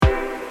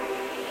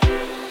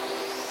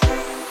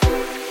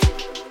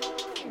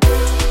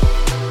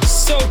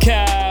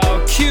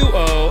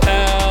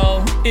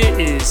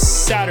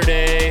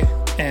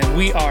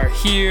We are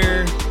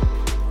here.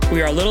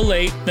 We are a little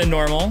late than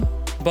normal,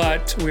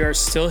 but we are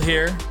still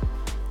here,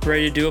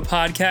 ready to do a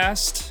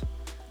podcast.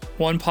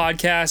 One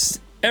podcast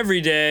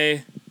every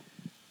day,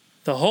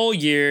 the whole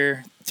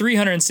year,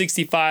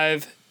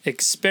 365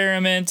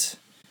 experiment,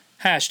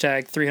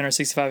 hashtag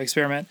 365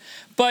 experiment.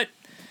 But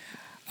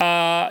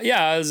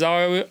as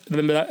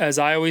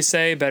I always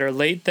say, better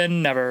late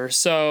than never.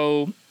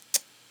 So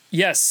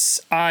yes,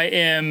 I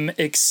am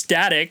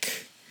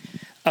ecstatic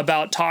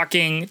about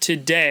talking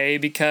today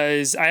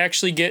because I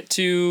actually get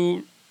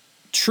to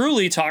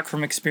truly talk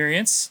from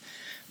experience,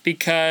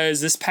 because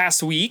this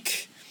past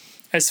week,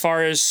 as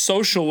far as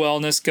social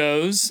wellness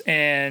goes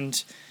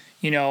and,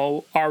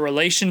 our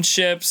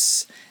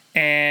relationships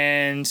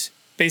and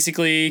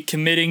basically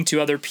committing to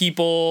other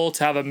people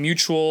to have a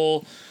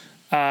mutual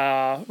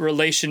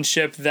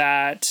relationship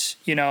that,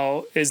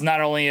 is not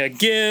only a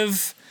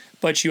give,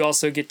 but you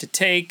also get to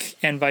take,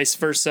 and vice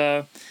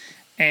versa.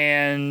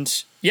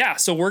 And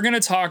so we're going to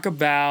talk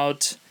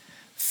about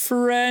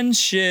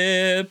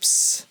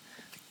friendships,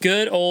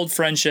 good old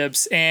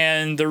friendships.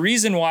 And the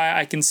reason why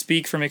I can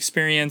speak from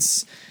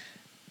experience,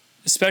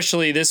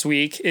 especially this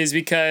week, is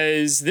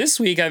because this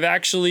week I've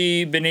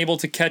actually been able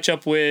to catch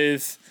up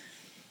with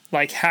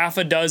like half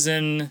a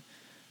dozen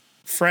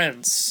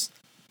friends,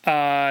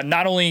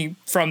 not only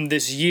from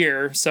this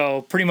year.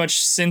 So pretty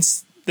much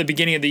since the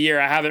beginning of the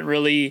year, I haven't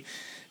really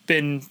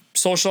been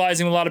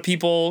socializing with a lot of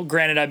people.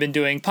 Granted, I've been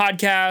doing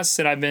podcasts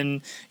and I've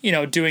been,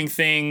 doing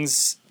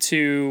things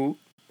to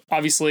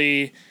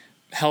obviously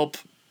help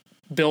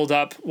build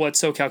up what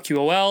SoCal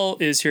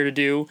QOL is here to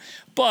do.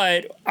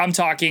 But I'm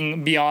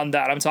talking beyond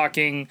that. I'm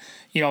talking,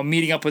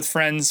 meeting up with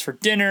friends for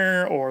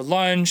dinner or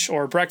lunch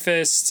or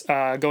breakfast,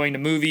 going to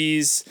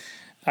movies,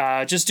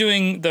 just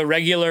doing the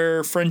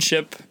regular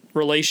friendship,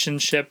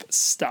 relationship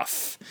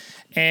stuff.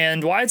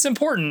 And why it's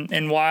important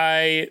and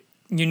why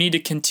you need to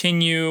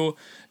continue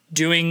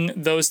doing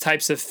those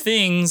types of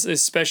things,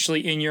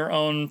 especially in your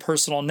own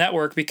personal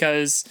network,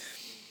 because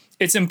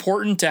it's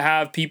important to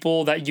have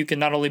people that you can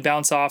not only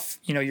bounce off,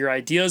 your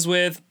ideas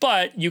with,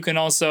 but you can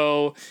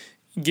also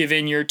give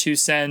in your 2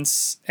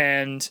 cents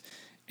and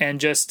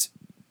just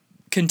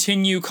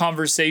continue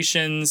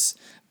conversations,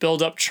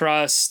 build up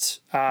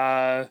trust.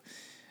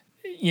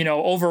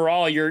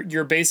 Overall,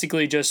 you're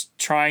basically just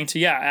trying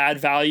to, add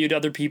value to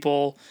other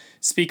people,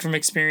 speak from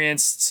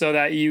experience so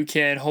that you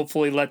can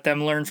hopefully let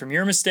them learn from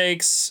your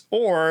mistakes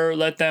or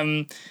let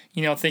them,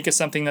 think of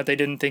something that they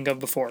didn't think of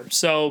before.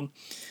 So,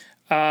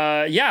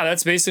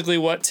 that's basically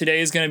what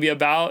today is going to be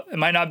about. It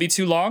might not be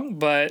too long,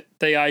 but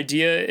the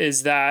idea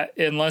is that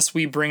unless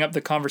we bring up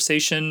the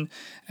conversation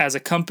as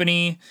a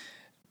company,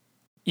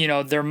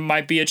 there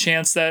might be a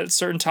chance that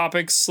certain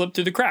topics slip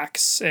through the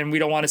cracks, and we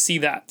don't want to see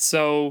that.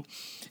 So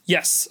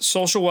yes,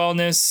 social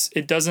wellness,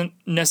 it doesn't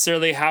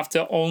necessarily have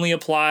to only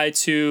apply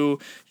to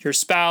your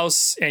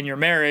spouse and your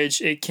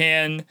marriage. It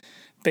can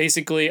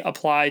basically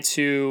apply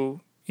to,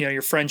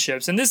 your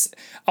friendships. And this,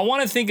 I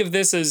want to think of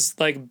this as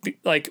like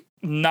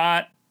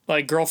not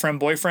like girlfriend,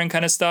 boyfriend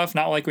kind of stuff,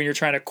 not like when you're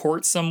trying to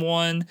court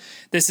someone.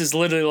 This is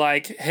literally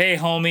like, hey,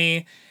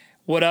 homie,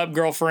 what up,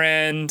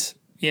 girlfriend?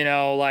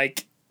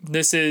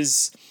 This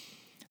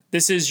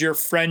is your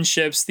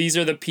friendships. These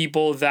are the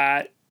people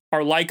that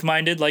are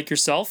like-minded, like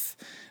yourself.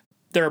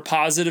 They're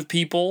positive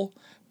people,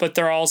 but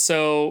they're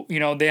also,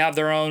 they have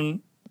their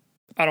own,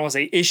 I don't want to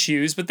say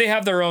issues, but they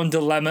have their own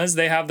dilemmas.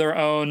 They have their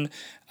own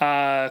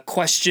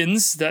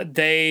questions that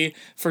they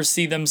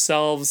foresee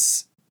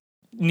themselves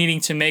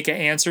needing to make an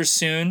answer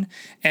soon.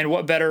 And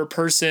what better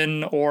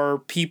person or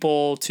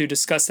people to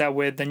discuss that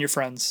with than your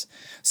friends?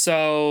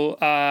 So,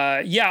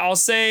 I'll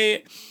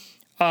say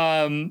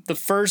the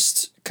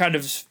first kind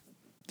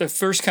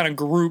of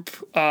group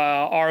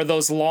are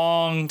those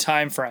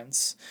longtime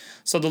friends.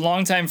 So the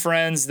longtime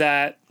friends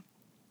that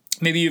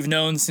maybe you've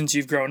known since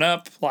you've grown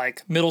up,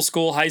 like middle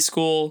school, high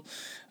school.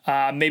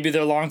 Maybe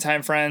they're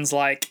longtime friends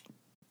like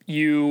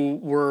you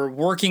were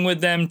working with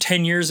them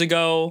 10 years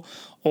ago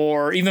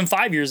or even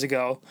 5 years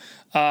ago.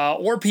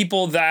 Or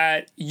people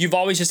that you've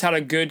always just had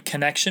a good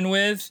connection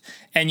with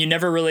and you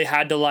never really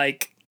had to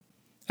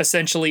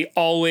essentially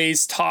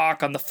always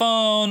talk on the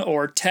phone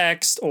or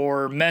text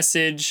or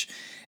message.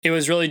 It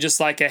was really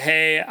just like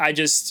hey, I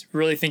just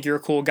really think you're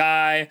a cool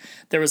guy.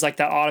 There was that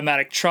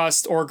automatic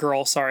trust, or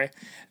girl, sorry.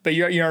 But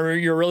you're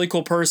a really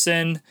cool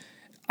person.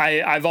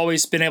 I've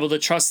always been able to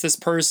trust this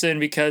person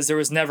because there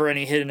was never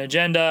any hidden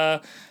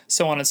agenda,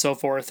 so on and so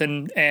forth.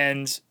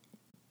 And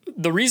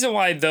the reason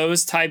why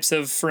those types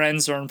of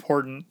friends are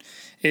important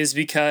is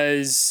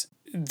because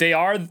they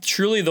are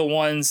truly the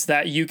ones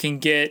that you can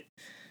get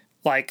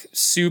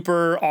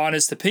super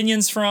honest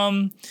opinions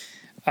from.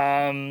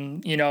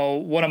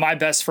 One of my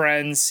best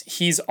friends,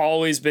 he's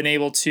always been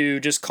able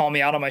to just call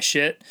me out on my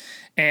shit.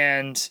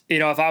 And,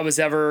 if I was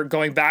ever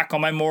going back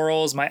on my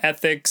morals, my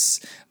ethics,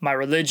 my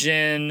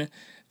religion,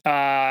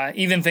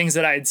 even things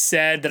that I had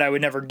said that I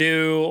would never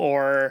do,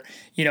 or,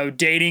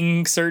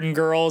 dating certain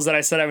girls that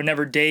I said I would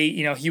never date,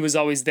 he was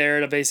always there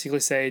to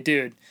basically say,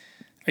 dude,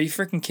 are you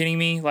freaking kidding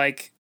me?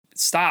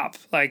 stop.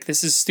 Like,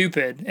 this is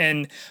stupid.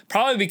 And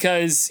probably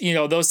because,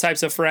 those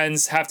types of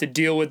friends have to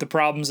deal with the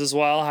problems as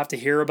well, have to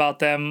hear about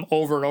them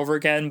over and over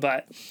again.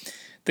 But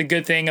the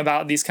good thing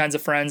about these kinds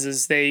of friends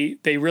is they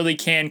really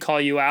can call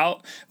you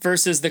out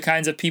versus the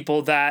kinds of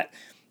people that,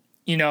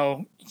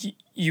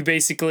 you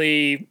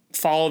basically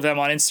follow them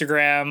on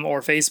Instagram or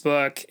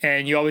Facebook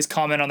and you always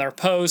comment on their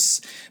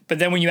posts. But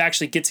then when you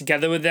actually get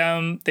together with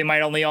them, they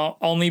might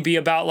only be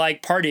about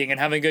like partying and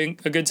having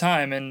a good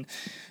time and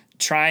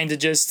trying to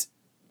just,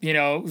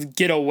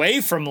 get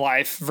away from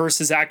life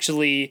versus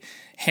actually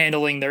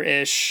handling their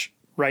ish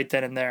right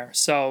then and there.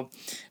 So,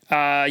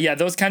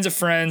 those kinds of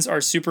friends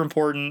are super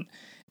important.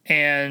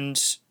 And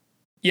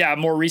yeah,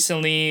 more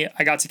recently,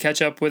 I got to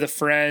catch up with a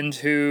friend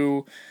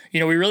who,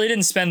 we really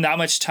didn't spend that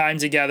much time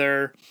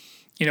together,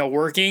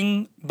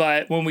 working.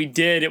 But when we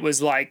did, it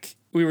was like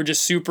we were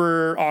just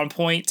super on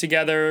point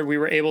together. We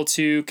were able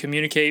to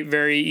communicate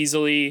very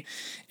easily.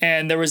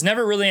 And there was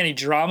never really any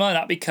drama,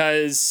 not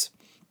because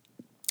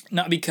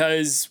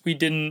we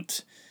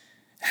didn't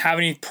have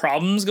any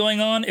problems going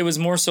on. It was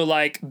more so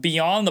like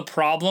beyond the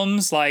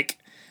problems, like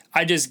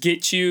I just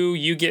get you,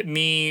 you get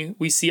me,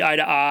 we see eye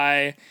to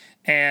eye.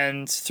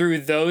 And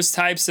through those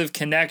types of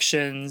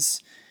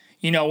connections,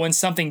 when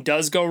something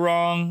does go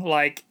wrong,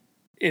 like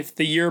if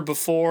the year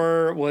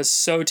before was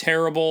so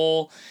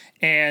terrible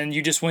and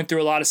you just went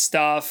through a lot of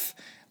stuff,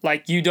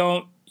 like you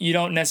don't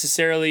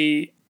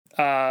necessarily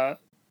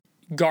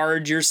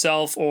guard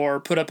yourself or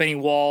put up any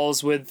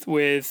walls with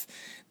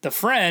the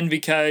friend,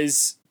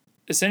 because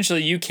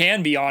essentially you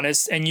can be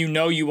honest and you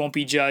won't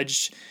be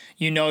judged.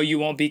 You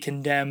won't be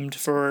condemned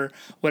for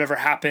whatever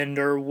happened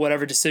or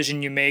whatever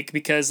decision you make,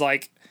 because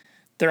like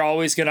they're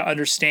always going to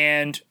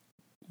understand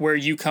where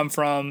you come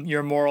from,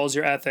 your morals,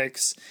 your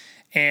ethics.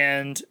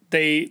 And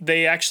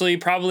they actually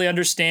probably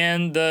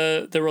understand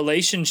the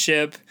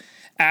relationship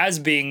as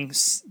being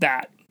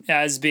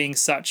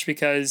such,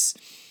 because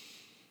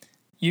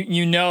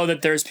you know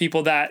that there's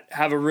people that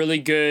have a really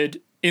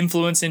good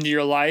influence into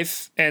your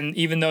life. And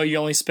even though you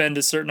only spend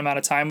a certain amount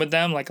of time with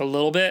them, like a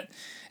little bit,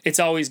 it's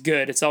always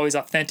good. It's always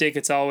authentic.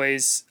 It's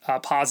always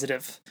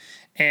positive.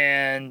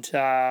 And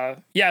so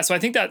I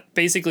think that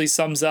basically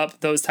sums up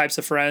those types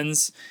of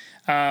friends.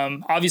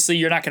 Obviously,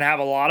 you're not going to have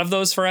a lot of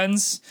those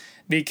friends,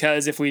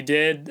 because if we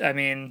did, I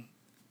mean,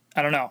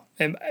 I don't know.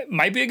 It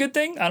might be a good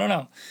thing. I don't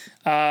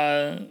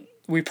know.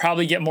 We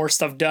probably get more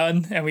stuff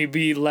done and we'd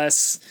be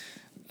less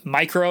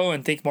micro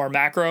and think more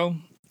macro,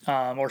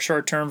 or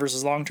short term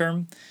versus long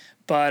term.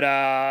 But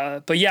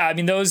yeah, I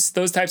mean, those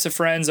types of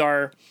friends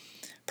are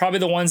probably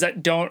the ones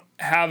that don't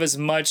have as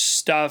much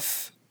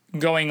stuff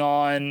going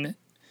on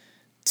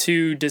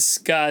to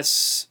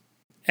discuss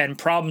and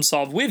problem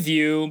solve with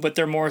you, but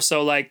they're more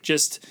so like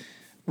just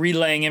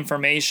relaying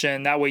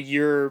information. That way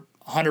you're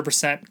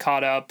 100%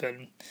 caught up,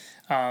 and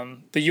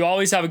but you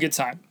always have a good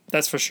time.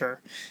 That's for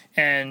sure.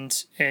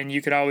 And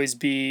you can always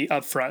be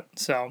upfront.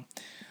 So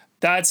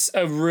that's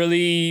a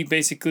really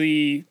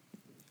basically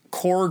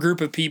core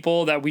group of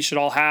people that we should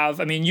all have.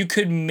 I mean, you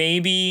could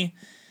maybe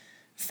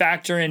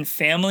factor in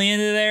family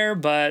into there,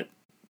 but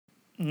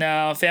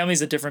no,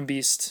 family's a different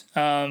beast.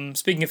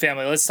 Speaking of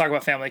family, let's talk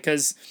about family,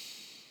 because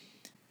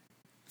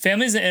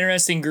family is an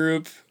interesting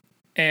group.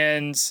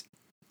 And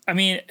I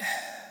mean,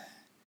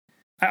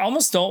 I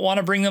almost don't want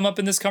to bring them up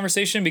in this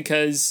conversation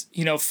because,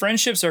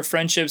 friendships are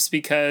friendships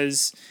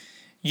because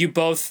you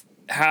both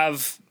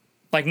have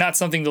like not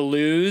something to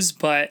lose,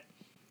 but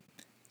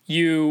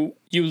you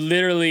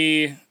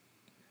literally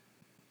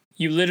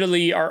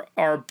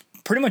are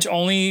pretty much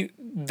only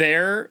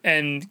there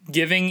and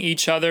giving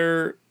each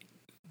other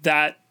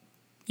that,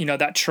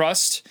 that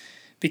trust,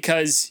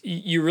 because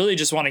you really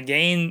just want to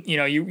gain,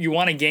 you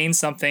want to gain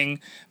something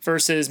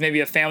versus maybe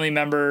a family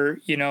member,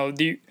 you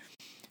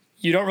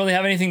don't really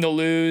have anything to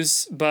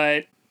lose,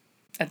 but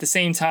at the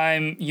same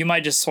time, you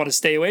might just want to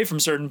stay away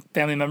from certain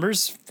family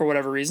members for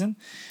whatever reason.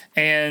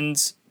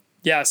 And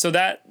yeah, so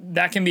that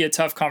can be a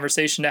tough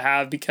conversation to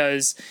have,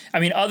 because I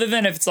mean, other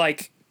than if it's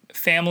like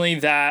family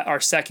that are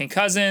second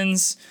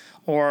cousins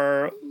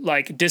or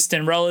like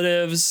distant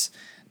relatives,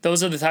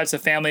 those are the types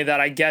of family that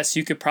I guess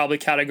you could probably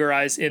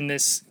categorize in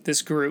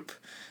this group.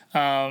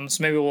 So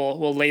maybe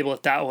we'll label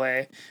it that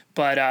way.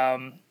 But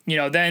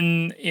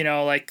then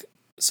like,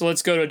 so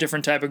let's go to a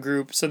different type of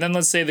group. So then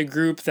let's say the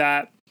group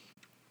that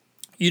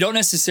you don't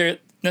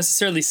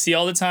necessarily see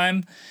all the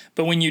time,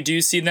 but when you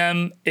do see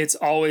them, it's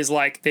always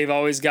like they've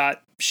always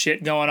got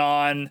shit going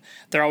on.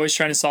 They're always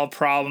trying to solve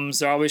problems.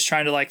 They're always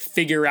trying to like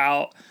figure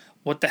out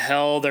what the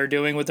hell they're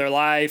doing with their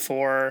life,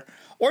 or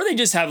they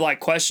just have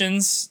like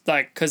questions,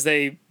 like because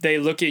they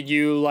look at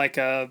you like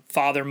a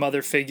father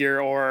mother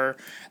figure, or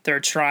they're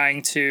just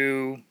trying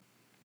to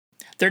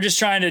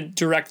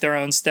direct their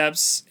own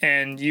steps,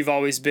 and you've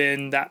always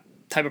been that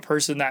type of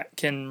person that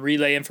can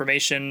relay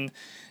information.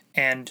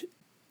 And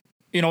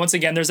once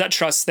again, there's that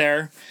trust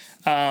there,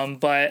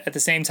 but at the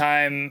same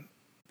time,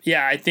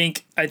 yeah, I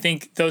think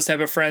those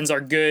type of friends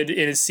are good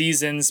in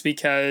seasons,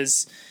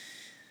 because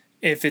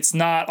if it's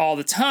not all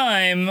the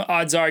time,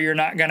 odds are you're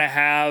not gonna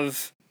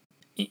have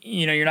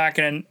you're not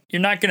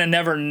gonna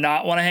never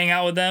not want to hang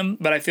out with them.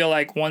 But I feel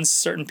like once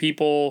certain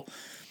people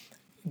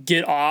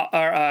get off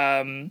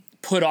or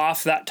put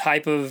off that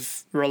type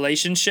of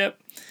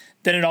relationship,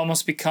 then it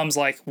almost becomes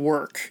like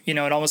work. It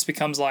almost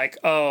becomes like,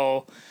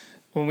 oh,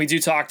 when we do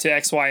talk to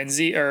X, Y, and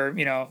Z, or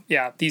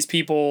these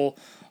people,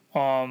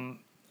 we're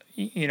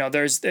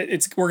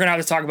gonna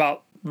have to talk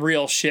about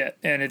real shit,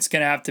 and it's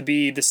gonna have to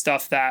be the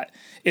stuff that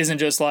isn't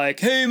just like,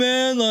 hey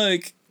man,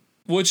 like,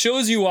 what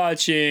shows you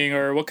watching,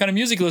 or what kind of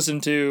music you listen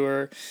to,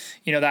 or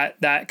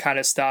that kind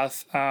of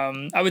stuff.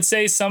 I would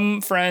say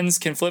some friends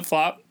can flip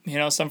flop.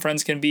 Some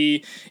friends can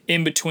be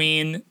in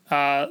between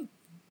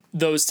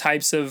those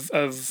types of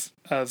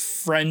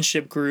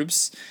friendship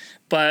groups,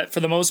 but for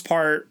the most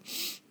part,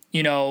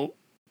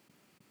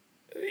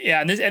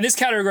 yeah, and this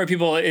category of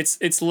people,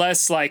 it's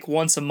less like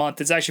once a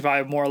month. It's actually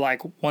probably more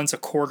like once a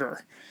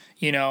quarter,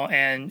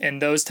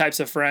 and those types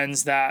of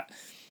friends that,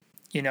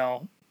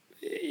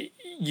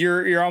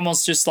 you're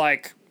almost just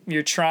like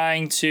you're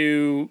trying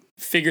to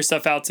figure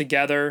stuff out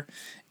together,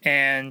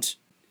 and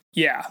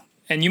yeah,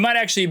 and you might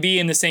actually be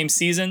in the same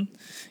season.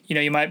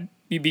 You might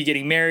be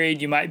getting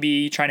married, you might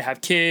be trying to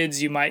have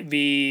kids, you might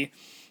be,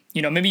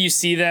 maybe you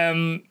see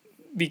them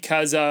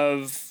because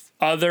of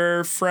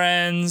other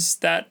friends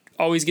that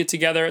always get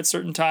together at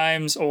certain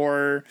times,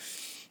 or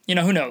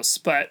who knows.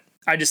 But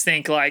I just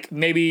think like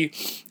maybe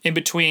in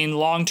between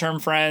long-term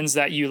friends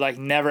that you like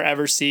never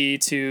ever see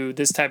to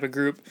this type of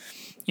group,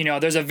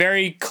 there's a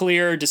very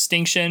clear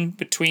distinction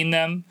between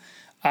them,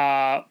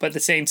 but at the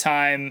same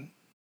time,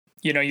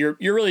 you're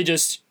really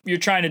just, you're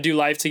trying to do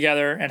life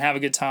together and have a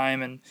good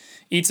time and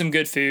eat some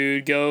good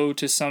food, go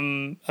to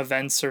some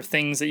events or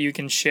things that you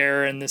can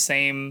share in the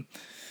same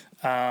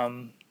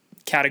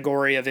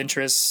category of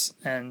interests.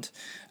 And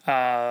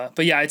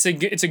but yeah, it's a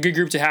good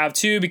group to have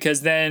too,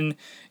 because then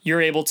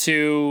you're able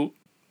to,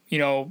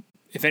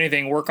 if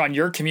anything, work on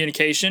your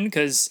communication,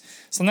 because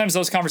sometimes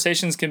those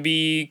conversations can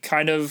be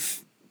kind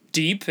of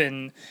deep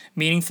and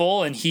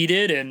meaningful and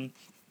heated, and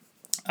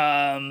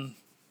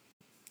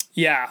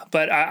yeah,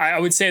 but I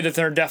would say that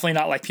they're definitely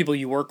not like people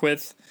you work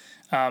with.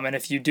 And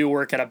if you do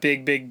work at a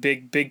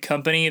big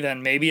company,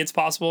 then maybe it's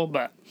possible.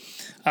 But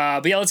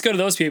yeah, let's go to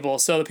those people.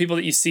 So the people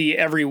that you see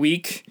every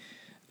week,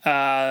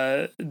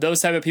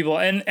 those type of people,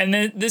 and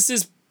then this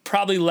is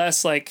probably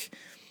less like,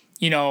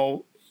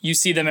 you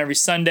see them every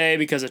Sunday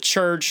because of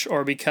church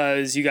or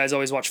because you guys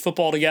always watch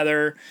football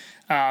together.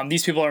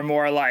 These people are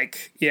more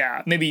like,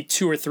 yeah, maybe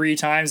 2 or 3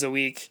 times a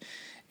week,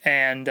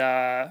 and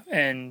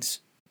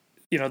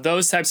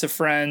those types of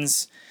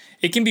friends,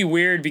 it can be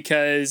weird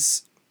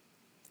because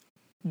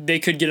they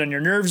could get on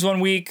your nerves one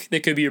week. They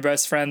could be your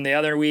best friend the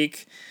other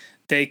week.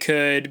 They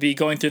could be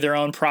going through their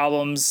own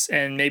problems,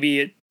 and maybe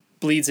it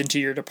bleeds into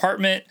your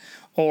department,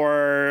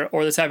 or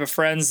the type of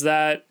friends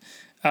that,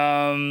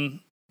 that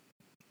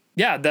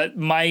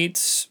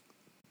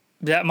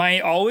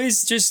might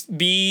always just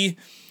be,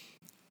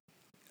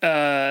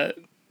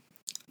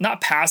 not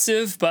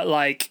passive, but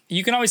like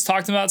you can always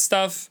talk to them about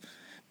stuff,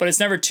 but it's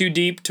never too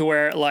deep to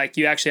where like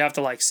you actually have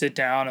to like sit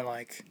down and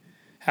like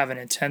have an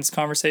intense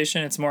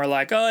conversation. It's more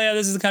like, oh yeah,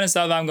 this is the kind of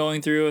stuff I'm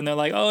going through, and they're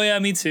like, oh yeah,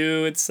 me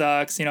too, it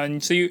sucks,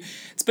 and so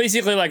it's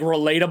basically like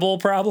relatable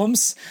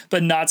problems,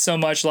 but not so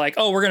much like,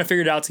 oh, we're gonna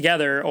figure it out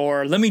together,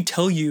 or let me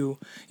tell you,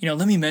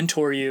 let me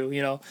mentor you.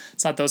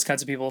 It's not those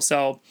kinds of people.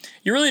 So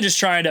you're really just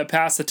trying to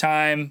pass the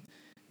time,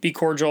 be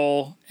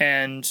cordial,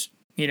 and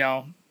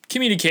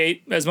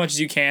communicate as much as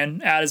you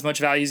can, add as much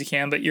value as you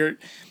can, but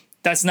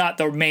that's not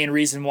the main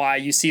reason why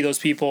you see those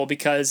people,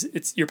 because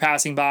you're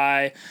passing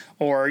by,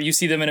 or you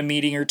see them in a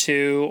meeting or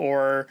two,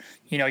 or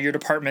your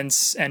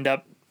departments end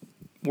up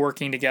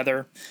working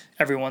together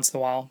every once in a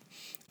while.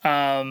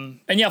 And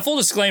yeah, full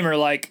disclaimer,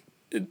 like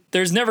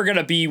there's never going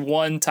to be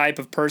one type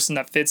of person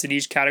that fits in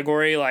each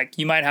category. Like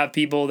you might have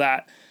people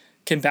that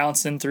can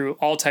bounce in through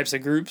all types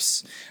of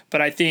groups,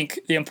 but I think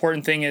the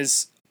important thing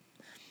is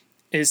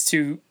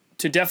to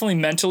definitely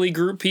mentally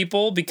group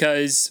people,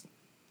 because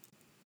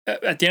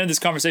at the end of this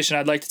conversation,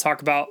 I'd like to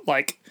talk about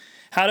like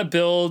how to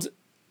build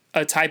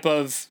a type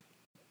of,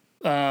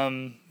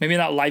 maybe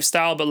not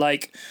lifestyle, but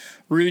like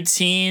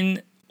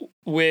routine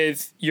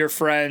with your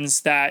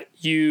friends that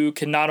you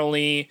can not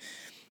only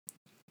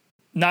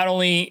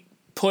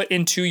put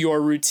into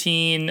your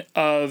routine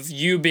of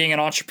you being an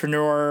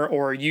entrepreneur,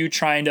 or you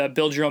trying to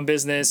build your own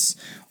business,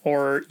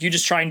 or you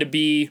just trying to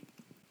be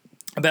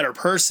a better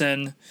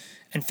person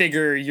and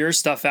figure your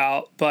stuff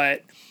out.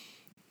 But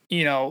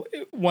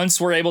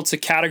once we're able to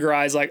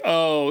categorize like,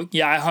 oh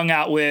yeah, I hung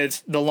out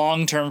with the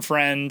long-term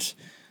friend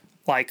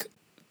like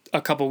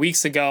a couple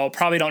weeks ago,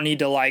 probably don't need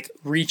to like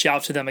reach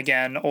out to them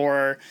again.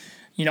 Or,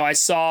 I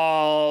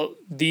saw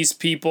these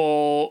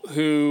people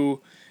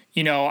who,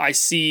 I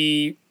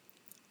see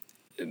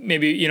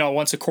maybe,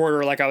 once a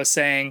quarter, like I was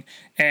saying,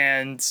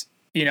 and,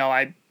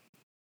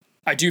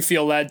 I do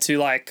feel led to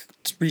like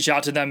reach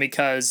out to them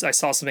because I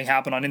saw something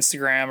happen on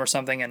Instagram or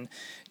something, and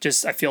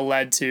just, I feel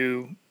led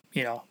to,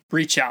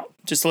 reach out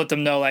just to let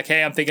them know like,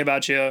 hey, I'm thinking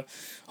about you.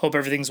 Hope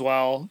everything's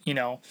well,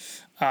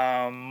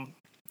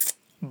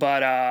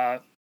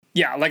 but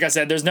yeah, like I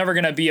said, there's never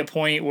going to be a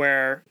point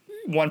where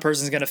one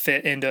person's going to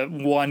fit into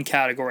one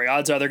category.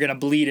 Odds are they're going to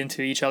bleed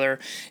into each other.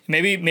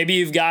 Maybe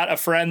you've got a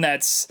friend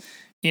that's,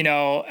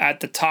 at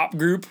the top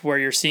group where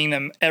you're seeing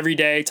them every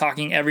day,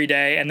 talking every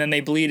day, and then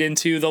they bleed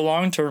into the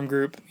long-term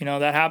group.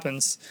 That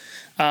happens.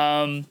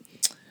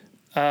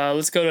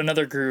 Let's go to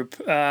another group.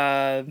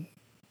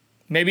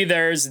 Maybe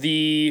there's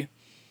the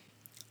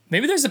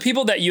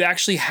people that you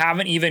actually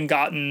haven't even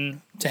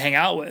gotten to hang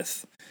out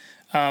with.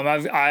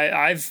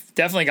 I've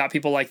definitely got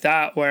people like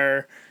that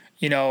where,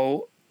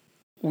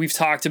 we've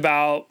talked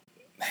about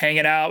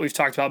hanging out, we've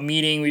talked about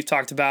meeting, we've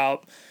talked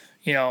about,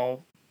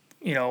 going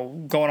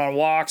on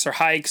walks or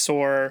hikes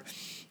or,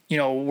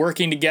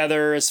 working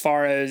together as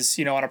far as,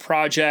 on a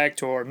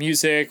project or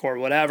music or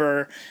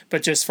whatever,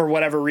 but just for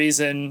whatever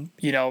reason,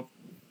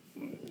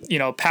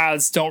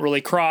 paths don't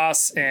really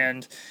cross,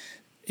 and,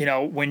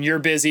 when you're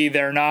busy,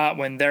 they're not,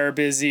 when they're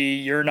busy,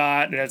 you're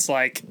not. And it's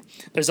like,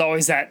 there's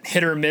always that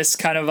hit or miss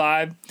kind of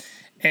vibe.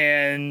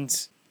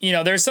 And,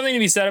 there's something to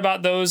be said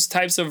about those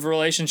types of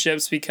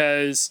relationships,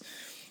 because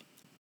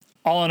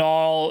all in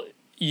all,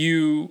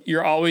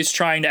 you're always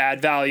trying to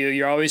add value.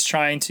 You're always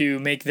trying to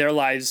make their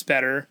lives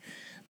better.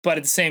 But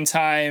at the same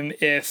time,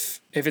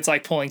 if it's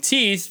like pulling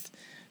teeth,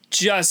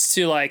 just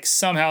to like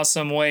somehow,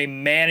 some way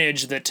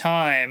manage the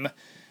time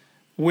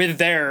with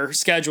their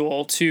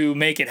schedule to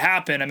make it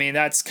happen, I mean,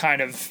 that's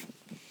kind of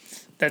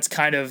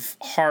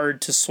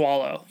hard to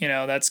swallow.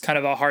 That's kind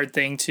of a hard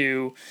thing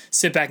to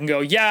sit back and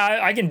go, yeah,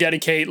 I can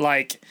dedicate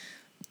like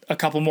a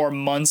couple more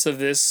months of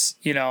this,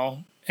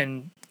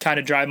 and kind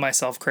of drive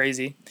myself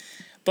crazy.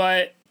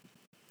 But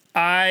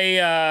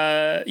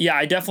I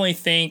definitely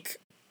think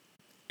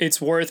it's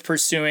worth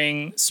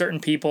pursuing certain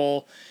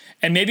people,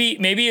 and maybe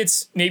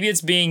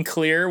it's being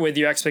clear with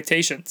your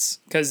expectations,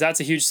 because that's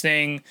a huge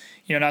thing,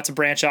 not to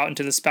branch out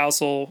into the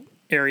spousal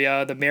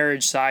area, the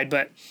marriage side.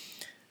 But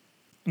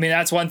I mean,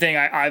 that's one thing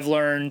I've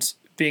learned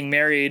being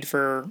married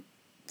for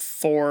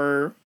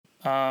 4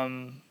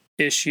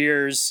 ish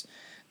years,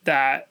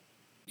 that,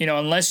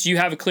 unless you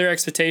have a clear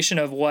expectation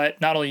of what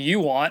not only you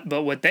want,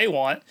 but what they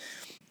want,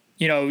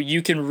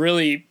 you can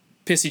really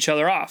piss each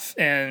other off.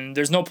 And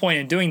there's no point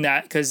in doing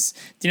that, because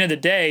at the end of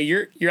the day,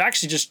 you're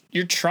actually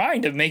you're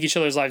trying to make each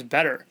other's lives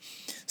better.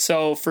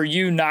 So for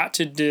you not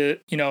to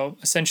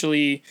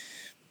essentially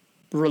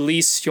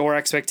release your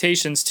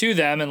expectations to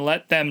them and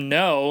let them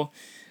know,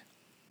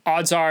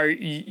 odds are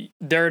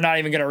they're not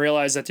even going to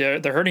realize that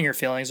they're hurting your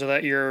feelings, or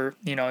that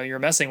you're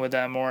messing with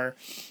them, or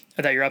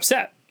that you're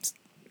upset.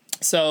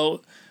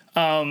 So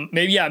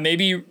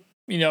maybe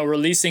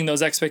releasing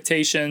those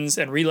expectations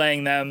and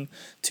relaying them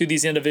to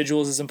these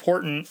individuals is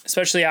important,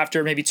 especially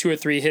after maybe 2 or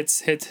 3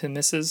 hits and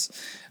misses,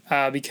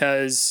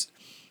 because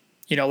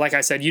like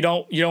I said, you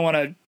don't want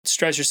to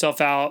stress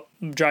yourself out,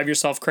 drive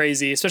yourself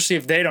crazy, especially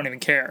if they don't even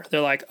care. They're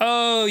like,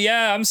 oh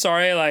yeah, I'm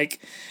sorry, like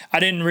I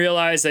didn't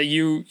realize that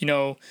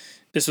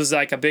this was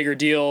like a bigger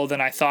deal than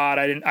I thought.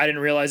 I didn't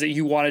realize that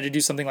you wanted to do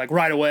something like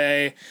right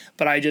away,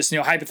 but I just,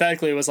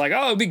 hypothetically was like,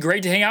 oh, it'd be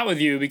great to hang out with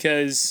you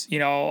because,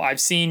 I've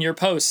seen your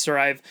posts, or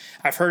I've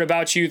heard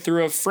about you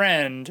through a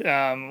friend,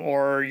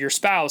 or your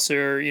spouse,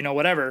 or,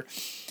 whatever.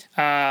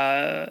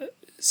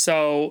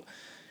 So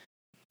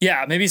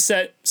yeah, maybe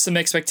set some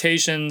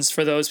expectations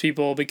for those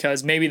people,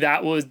 because maybe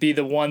that would be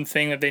the one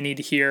thing that they need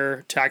to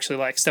hear to actually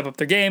like step up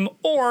their game,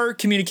 or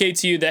communicate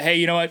to you that, hey,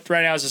 you know what,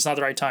 right now is just not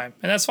the right time.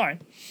 And that's fine.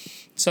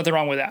 There's nothing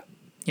wrong with that,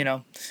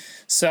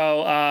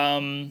 So,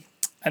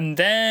 and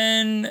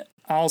then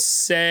I'll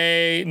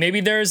say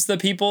maybe there's the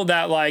people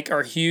that like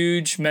are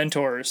huge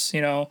mentors,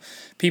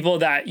 people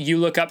that you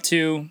look up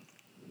to,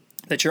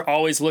 that you're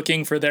always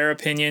looking for their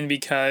opinion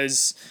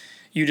because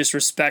you just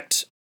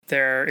respect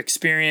their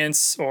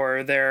experience,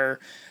 or their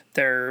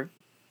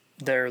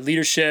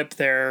leadership,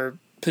 their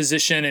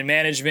position in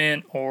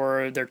management,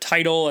 or their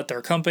title at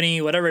their company,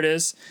 whatever it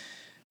is.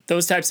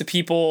 Those types of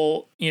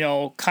people,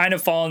 kind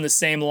of fall in the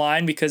same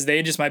line, because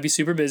they just might be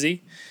super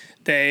busy.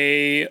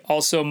 They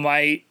also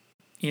might,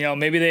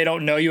 maybe they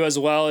don't know you as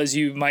well as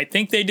you might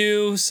think they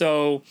do.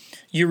 So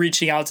you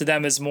reaching out to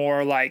them is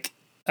more like,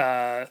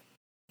 not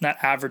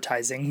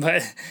advertising,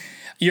 but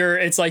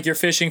it's like you're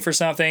fishing for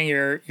something,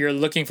 you're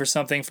looking for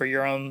something for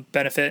your own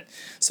benefit.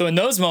 So in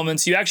those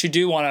moments, you actually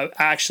do want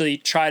to actually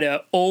try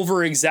to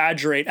over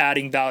exaggerate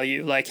adding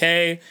value. Like,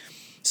 hey,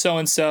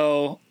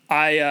 so-and-so,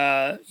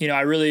 I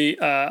really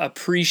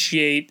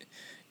appreciate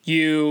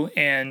you,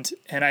 and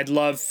I'd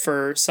love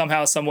for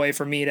somehow, some way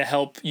for me to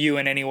help you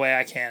in any way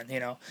I can.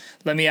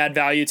 Let me add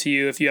value to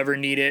you if you ever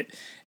need it,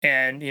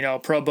 and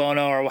pro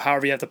bono, or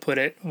however you have to put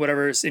it,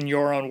 whatever is in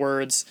your own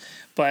words.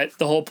 But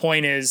the whole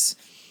point is,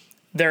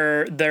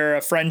 they're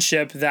a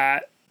friendship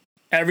that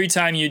every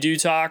time you do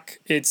talk,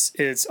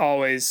 it's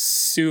always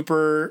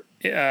super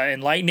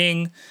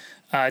enlightening.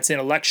 It's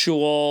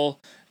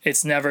intellectual.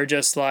 It's never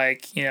just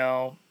like,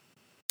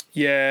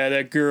 yeah,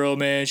 that girl,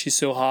 man, she's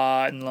so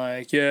hot, and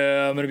like,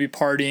 yeah, I'm going to be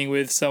partying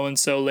with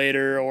so-and-so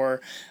later,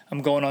 or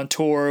I'm going on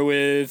tour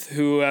with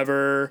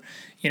whoever.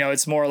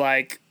 It's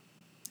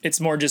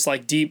more just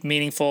like deep,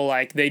 meaningful,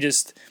 like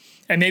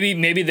and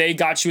maybe they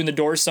got you in the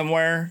door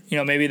somewhere,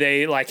 maybe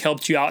they like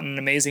helped you out in an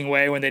amazing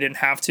way when they didn't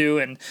have to.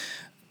 And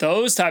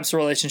those types of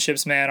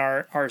relationships, man,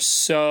 are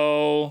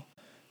so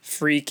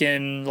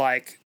freaking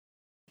like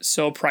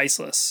so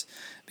priceless,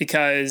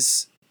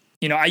 because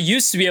I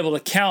used to be able to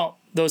count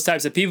those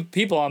types of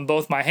people on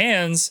both my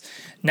hands.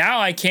 Now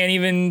I can't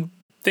even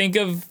think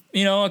of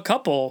a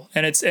couple,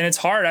 and it's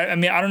hard. I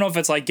mean, I don't know if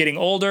it's like getting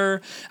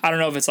older. I don't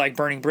know if it's like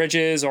burning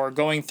bridges or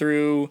going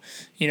through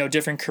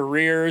different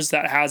careers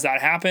that has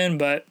that happen.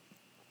 But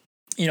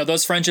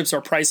those friendships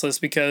are priceless,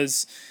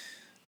 because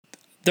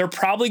they're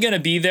probably going to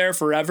be there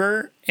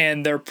forever,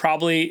 and they're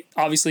probably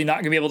obviously not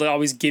going to be able to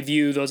always give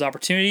you those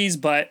opportunities.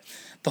 But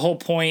the whole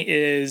point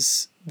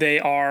is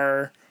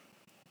they're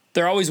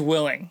always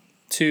willing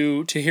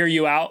to hear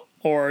you out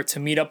or to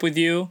meet up with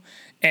you.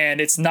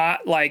 And it's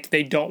not like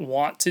they don't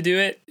want to do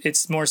it.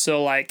 It's more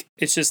so like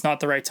it's just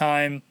not the right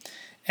time.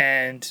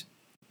 And,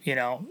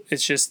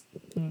 it's just,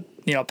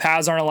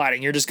 paths aren't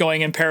aligning. You're just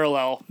going in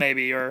parallel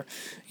maybe, or,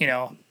 it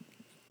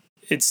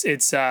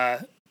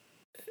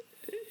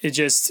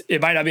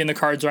might not be in the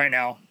cards right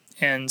now.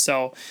 And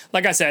so,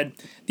 like I said,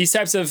 these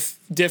types of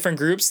different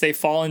groups, they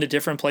fall into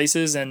different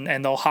places, and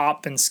they'll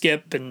hop and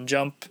skip and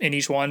jump in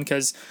each one.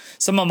 Because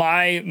some of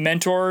my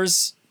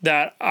mentors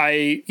that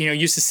I,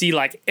 used to see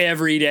like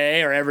every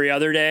day or every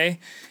other day,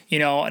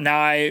 now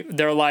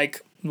they're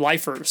like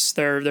lifers.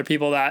 They're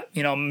people that,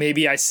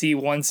 maybe I see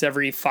once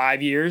every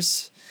 5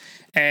 years,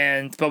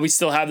 but we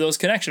still have those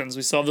connections.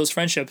 We still have those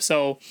friendships.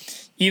 So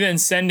even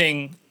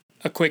sending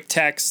a quick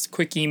text,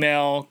 quick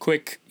email,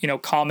 quick,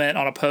 comment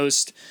on a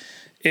post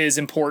is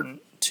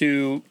important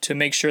to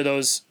make sure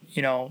those,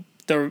 not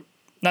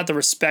the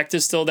respect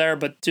is still there,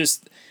 but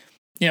just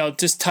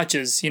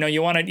touches.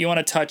 You want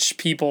to touch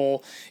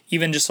people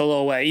even just a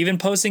little way. Even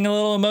posting a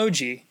little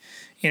emoji.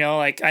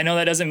 Like, I know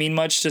that doesn't mean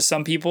much to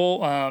some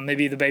people,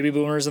 maybe the baby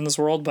boomers in this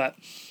world, but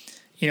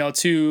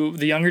to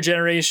the younger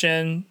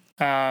generation,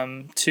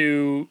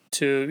 to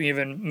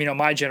even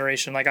my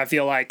generation, like, I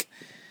feel like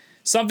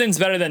something's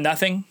better than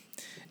nothing.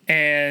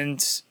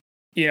 And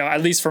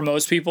at least for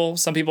most people.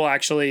 Some people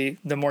actually,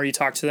 the more you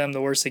talk to them,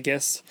 the worse it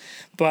gets.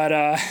 But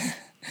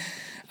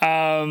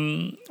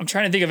I'm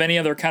trying to think of any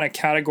other kind of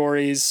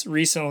categories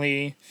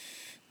recently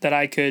that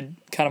I could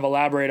kind of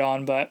elaborate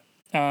on. But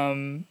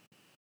I'll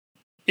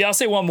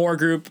say one more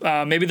group.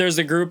 Maybe there's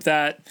a group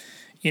that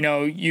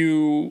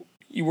you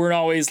weren't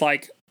always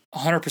like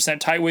 100%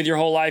 tight with your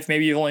whole life.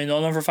 Maybe you've only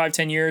known them for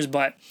 5-10 years,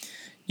 but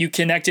you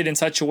connected in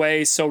such a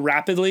way so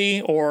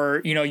rapidly,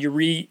 or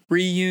you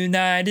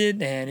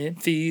reunited and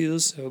it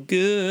feels so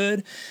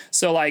good.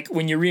 So like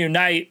when you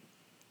reunite,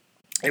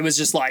 it was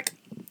just like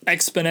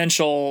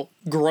exponential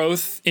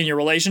growth in your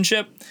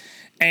relationship,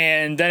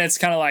 and then it's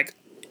kind of like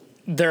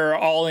they're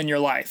all in your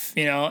life,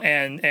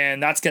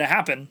 and that's gonna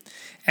happen.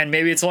 And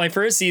maybe it's only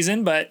for a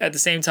season, but at the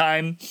same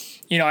time,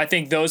 I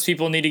think those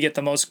people need to get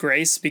the most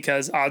grace,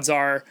 because odds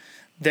are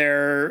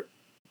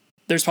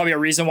there's probably a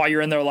reason why you're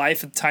in their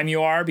life at the time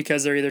you are,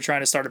 because they're either trying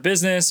to start a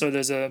business, or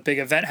there's a big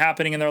event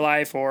happening in their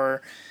life,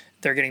 or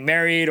they're getting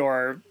married,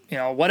 or,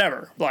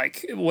 whatever,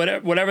 like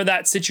whatever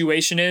that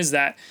situation is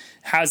that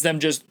has them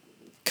just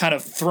kind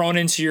of thrown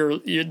into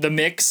the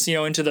mix,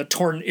 into the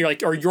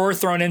you're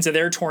thrown into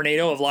their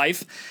tornado of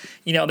life.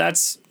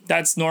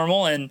 That's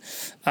normal. And,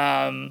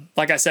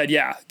 like I said,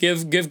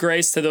 give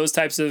grace to those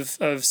types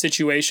of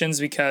situations,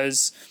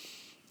 because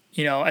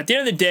at the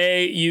end of the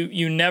day,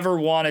 you never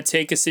want to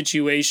take a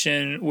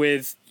situation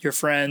with your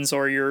friends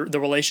or the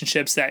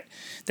relationships that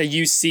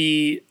you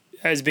see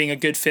as being a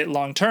good fit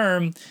long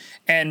term,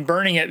 and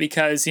burning it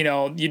because you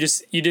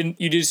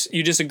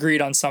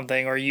disagreed on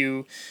something, or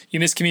you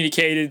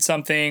miscommunicated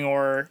something,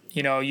 or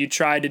you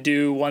tried to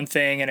do one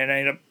thing and it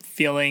ended up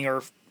feeling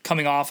or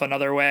coming off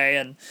another way.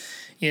 And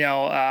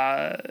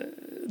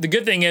the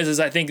good thing is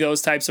I think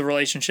those types of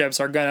relationships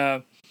they're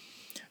gonna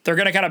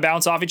kind of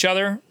bounce off each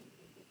other,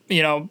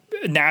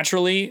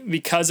 naturally,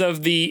 because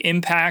of the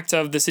impact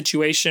of the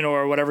situation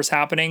or whatever's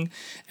happening.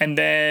 And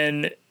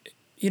then,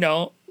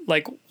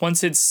 like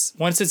once it's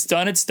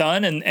done, it's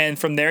done. And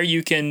from there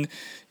you can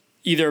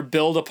either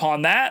build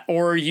upon that,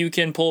 or you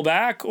can pull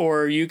back,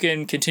 or you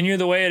can continue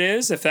the way it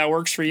is if that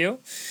works for you.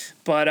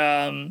 But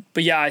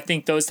yeah, I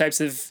think those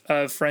types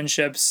of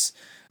friendships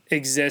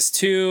exist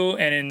too.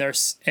 And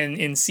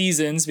in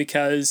seasons,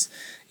 because,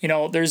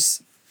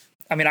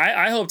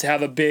 I hope to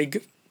have a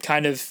big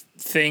kind of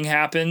thing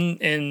happen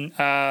in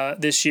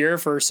this year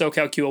for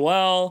SoCal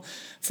QOL,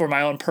 for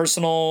my own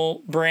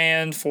personal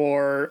brand,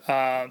 for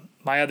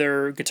my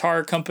other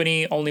guitar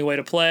company, Only Way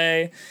to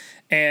Play.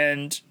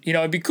 And,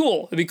 it'd be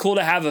cool. It'd be cool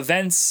to have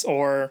events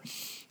or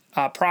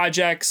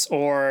projects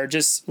or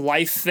just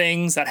life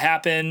things that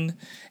happen.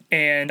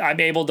 And I'm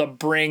able to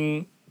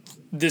bring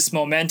this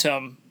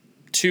momentum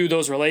to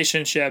those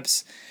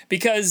relationships,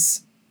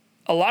 because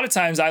a lot of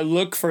times I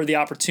look for the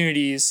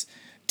opportunities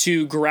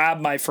to grab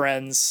my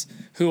friends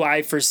who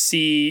I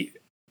foresee,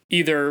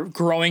 either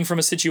growing from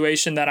a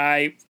situation that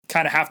I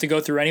kind of have to go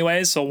through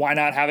anyways. So why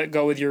not have it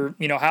go with your,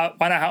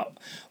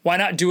 why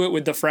not do it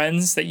with the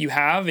friends that you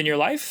have in your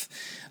life?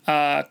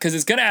 Because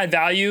it's going to add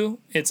value.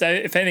 It's,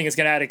 if anything, it's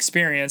going to add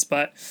experience,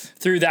 but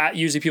through that,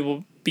 usually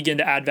people begin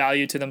to add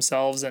value to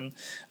themselves. And,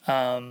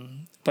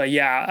 but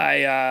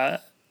yeah,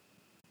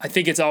 I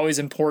think it's always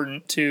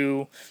important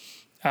to,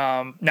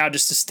 now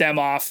just to stem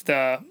off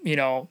the,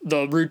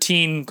 the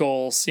routine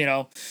goals,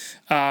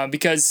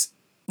 because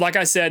like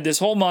I said, this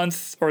whole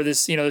month or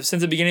this, since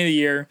the beginning of the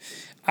year,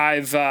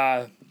 I've,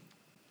 I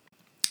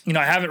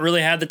haven't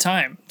really had the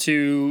time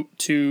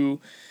to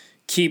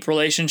keep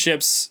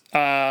relationships,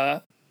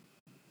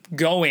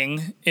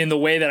 going in the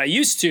way that I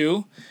used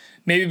to,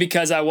 maybe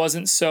because I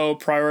wasn't so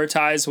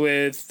prioritized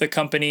with the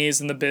companies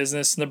and the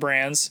business and the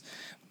brands.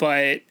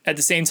 But at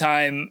the same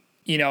time,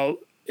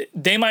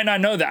 they might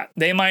not know that.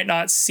 They might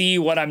not see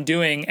what I'm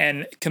doing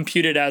and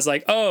compute it as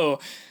like, oh,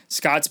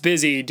 Scott's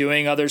busy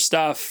doing other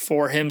stuff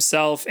for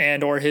himself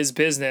and or his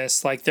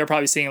business. Like they're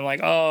probably seeing him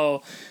like,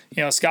 oh,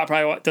 Scott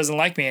probably doesn't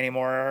like me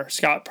anymore, or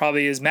Scott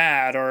probably is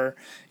mad, or,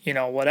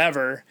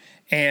 whatever.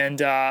 And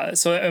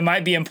so it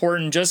might be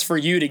important just for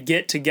you to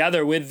get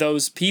together with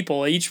those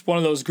people, each one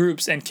of those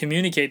groups, and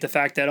communicate the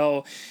fact that,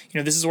 oh,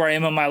 this is where I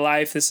am in my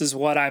life. This is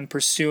what I'm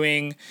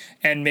pursuing.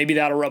 And maybe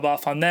that'll rub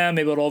off on them.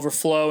 Maybe it'll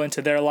overflow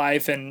into their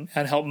life and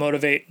help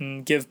motivate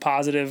and give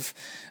positive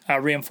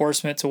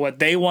reinforcement to what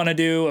they want to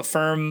do,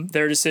 affirm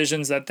their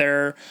decisions that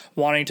they're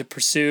wanting to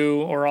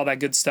pursue, or all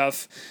that good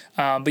stuff.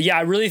 But yeah,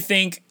 I really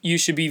think you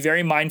should be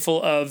very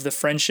mindful of the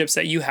friendships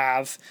that you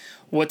have,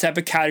 what type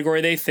of category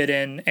they fit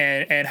in,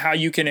 and how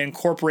you can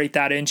incorporate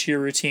that into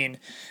your routine.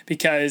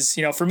 Because,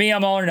 for me,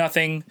 I'm all or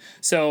nothing.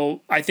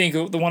 So I think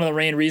one of the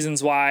main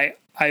reasons why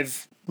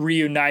I've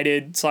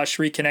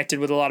reconnected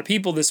with a lot of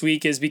people this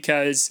week is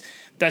because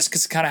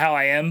that's kind of how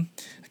I am.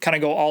 I kind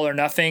of go all or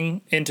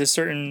nothing into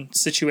certain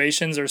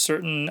situations or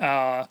certain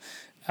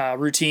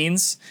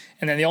routines.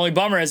 And then the only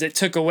bummer is it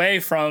took away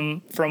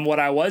from what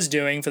I was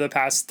doing for the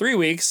past 3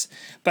 weeks,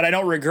 but I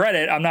don't regret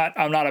it. I'm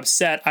not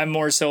upset. I'm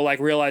more so like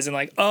realizing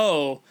like,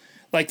 oh,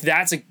 like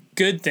that's a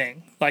good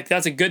thing. Like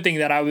that's a good thing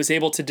that I was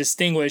able to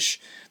distinguish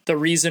the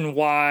reason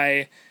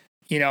why,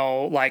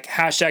 like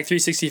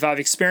 #365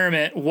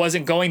 experiment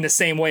wasn't going the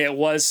same way it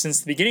was since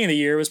the beginning of the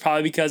year. It was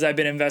probably because I've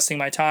been investing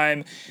my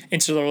time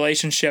into the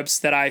relationships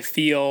that I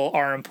feel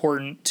are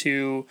important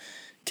to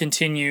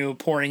continue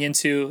pouring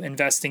into,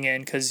 investing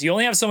in, because you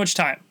only have so much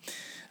time.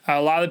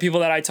 A lot of the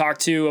people that I talk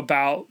to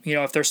about,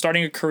 if they're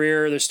starting a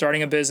career, they're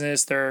starting a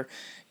business, they're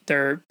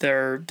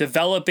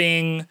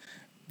developing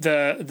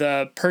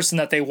the person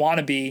that they want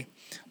to be.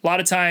 A lot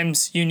of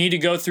times you need to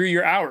go through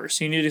your hours.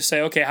 You need to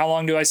say, okay, how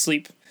long do I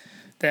sleep?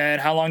 Then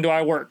how long do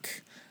I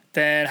work?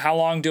 Then how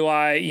long do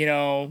I,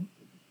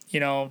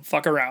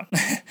 fuck around?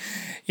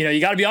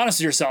 You got to be honest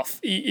with yourself.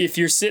 If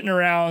you're sitting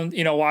around,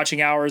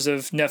 watching hours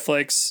of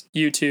Netflix,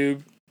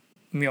 YouTube,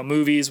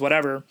 movies,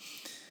 whatever,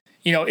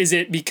 is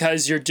it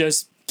because you're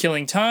just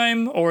killing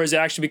time, or is it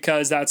actually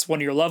because that's one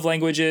of your love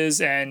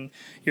languages and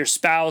your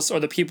spouse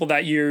or the people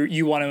that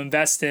you want to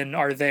invest in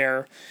are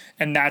there,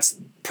 and that's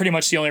pretty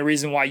much the only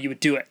reason why you would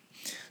do it?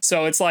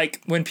 So it's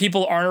like when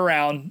people aren't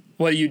around,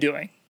 what are you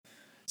doing?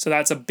 So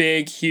that's a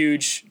big,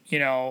 huge,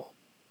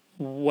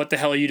 what the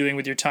hell are you doing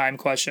with your time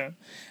question.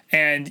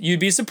 And you'd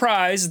be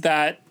surprised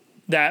that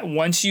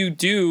once you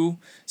do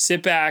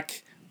sit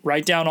back,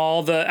 write down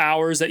all the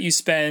hours that you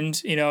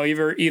spend,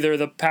 either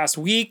the past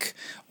week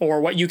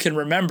or what you can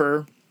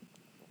remember,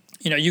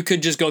 you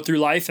could just go through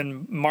life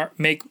and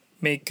make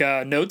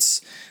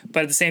notes.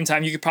 But at the same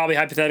time, you could probably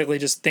hypothetically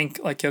just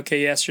think like,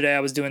 okay, yesterday I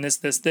was doing this.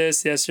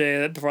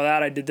 Yesterday, before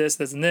that, I did this,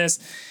 and this.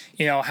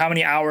 How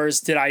many hours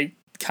did I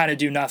kind of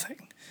do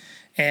nothing?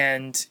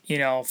 And,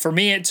 for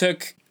me, it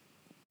took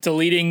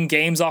deleting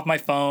games off my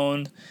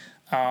phone.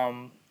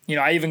 I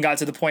even got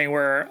to the point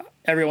where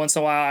every once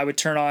in a while I would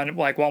turn on,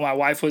 like, while my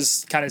wife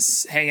was kind of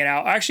hanging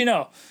out. Actually,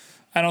 no,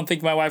 I don't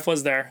think my wife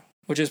was there,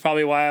 which is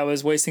probably why I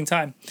was wasting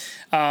time.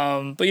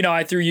 But,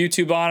 I threw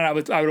YouTube on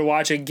and I would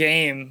watch a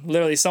game,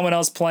 literally someone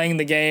else playing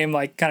the game,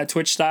 like kind of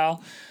Twitch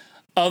style,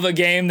 of a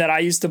game that I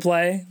used to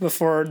play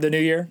before the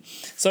new year.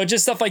 So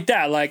just stuff like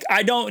that. Like,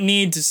 I don't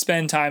need to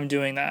spend time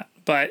doing that.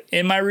 But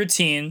in my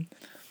routine,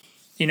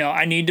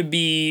 I need to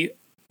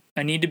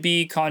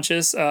be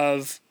conscious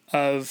of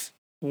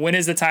when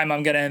is the time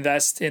I'm going to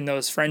invest in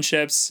those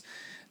friendships,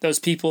 those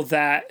people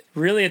that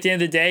really at the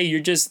end of the day, you're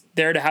just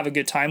there to have a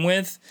good time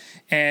with.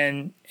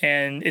 And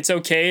it's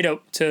okay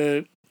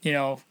to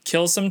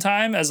kill some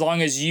time as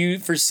long as you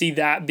foresee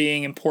that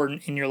being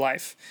important in your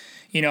life.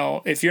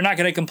 If you're not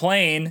going to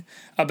complain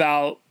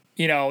about,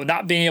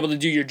 not being able to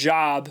do your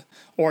job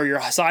or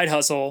your side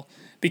hustle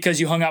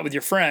because you hung out with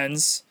your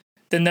friends,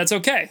 then that's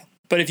okay.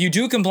 But if you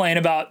do complain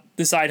about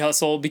the side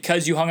hustle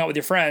because you hung out with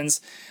your friends,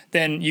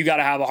 then you got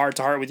to have a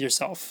heart-to-heart with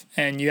yourself.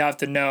 And you have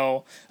to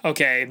know,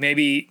 okay,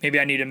 maybe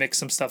I need to mix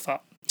some stuff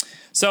up.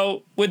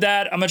 So with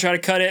that, I'm going to try to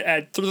cut it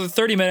at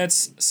 30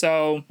 minutes.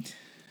 So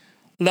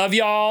Love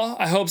y'all.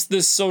 I hope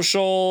this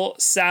social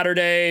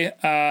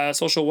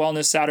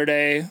wellness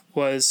Saturday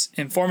was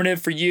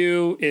informative for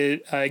you.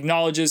 It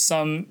acknowledges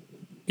some,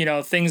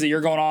 things that you're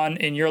going on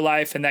in your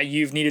life and that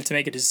you've needed to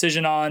make a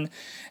decision on.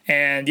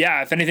 And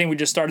yeah, if anything, we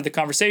just started the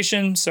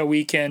conversation so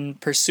we can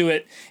pursue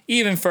it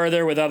even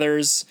further with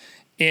others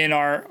in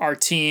our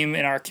team,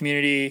 in our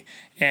community,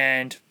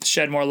 and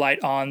shed more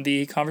light on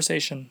the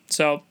conversation.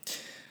 So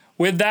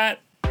with that,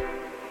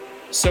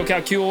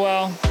 SoCal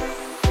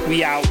QOL,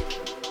 we out.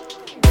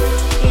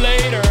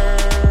 Later.